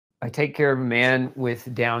I take care of a man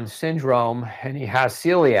with Down syndrome and he has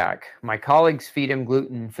celiac. My colleagues feed him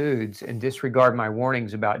gluten foods and disregard my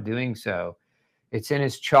warnings about doing so. It's in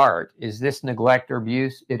his chart. Is this neglect or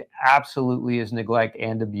abuse? It absolutely is neglect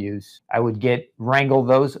and abuse. I would wrangle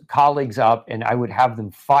those colleagues up and I would have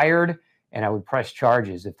them fired and I would press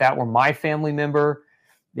charges. If that were my family member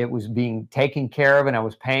that was being taken care of and I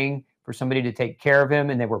was paying for somebody to take care of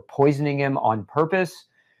him and they were poisoning him on purpose,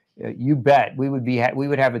 you bet we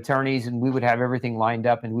would have attorneys and we would have everything lined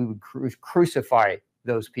up and we would crucify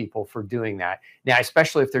those people for doing that. Now,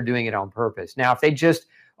 especially if they're doing it on purpose. Now, if they just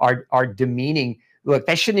are demeaning, look,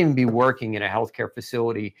 they shouldn't even be working in a healthcare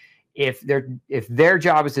facility. If their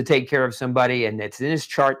job is to take care of somebody and it's in his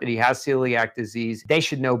chart that he has celiac disease, they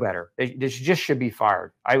should know better. They just should be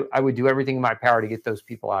fired. I would do everything in my power to get those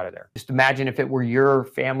people out of there. Just imagine if it were your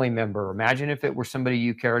family member. Imagine if it were somebody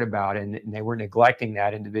you cared about and they were neglecting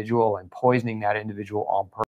that individual and poisoning that individual on purpose.